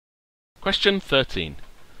Question 13.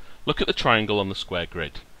 Look at the triangle on the square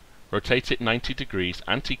grid. Rotate it 90 degrees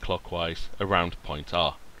anti-clockwise around point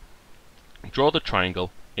R. Draw the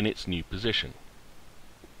triangle in its new position.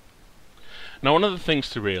 Now, one of the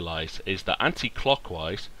things to realise is that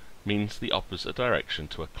anti-clockwise means the opposite direction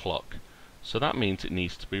to a clock, so that means it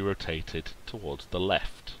needs to be rotated towards the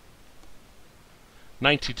left.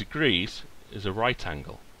 90 degrees is a right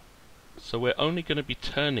angle, so we're only going to be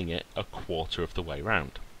turning it a quarter of the way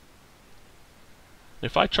round.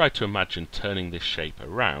 If I try to imagine turning this shape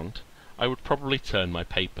around, I would probably turn my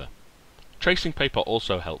paper. Tracing paper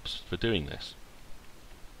also helps for doing this.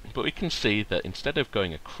 But we can see that instead of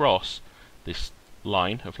going across, this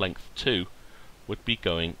line of length 2 would be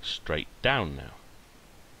going straight down now.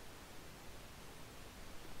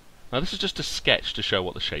 Now this is just a sketch to show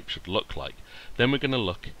what the shape should look like. Then we're going to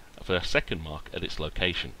look for a second mark at its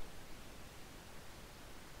location.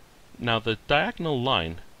 Now the diagonal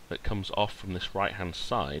line that comes off from this right hand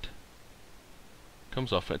side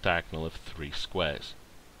comes off at a diagonal of 3 squares.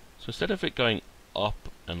 So instead of it going up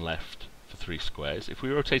and left for 3 squares, if we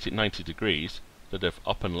rotate it 90 degrees, instead of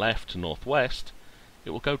up and left to northwest, it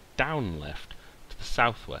will go down left to the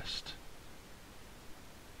southwest.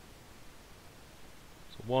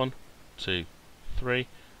 So 1, 2, 3.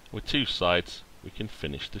 With 2 sides we can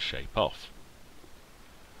finish the shape off.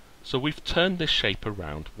 So we've turned this shape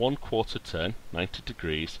around 1/4 turn, 90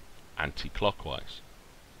 degrees, anti-clockwise.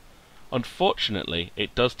 Unfortunately,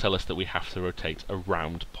 it does tell us that we have to rotate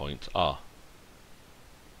around point R.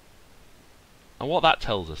 And what that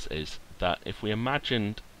tells us is that if we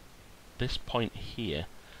imagined this point here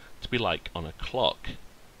to be like on a clock,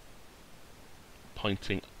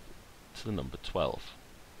 pointing to the number 12,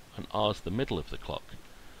 and R is the middle of the clock,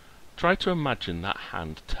 try to imagine that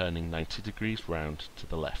hand turning 90 degrees round to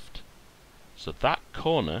the left. So that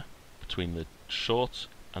corner between the short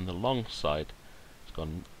and the long side has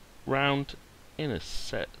gone round in a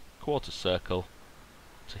quarter circle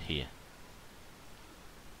to here.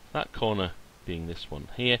 That corner being this one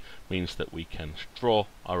here means that we can draw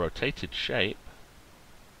our rotated shape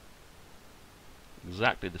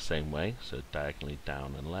exactly the same way, so diagonally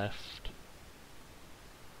down and left.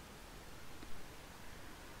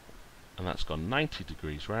 And that's gone 90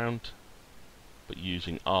 degrees round, but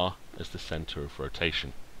using R as the centre of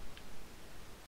rotation.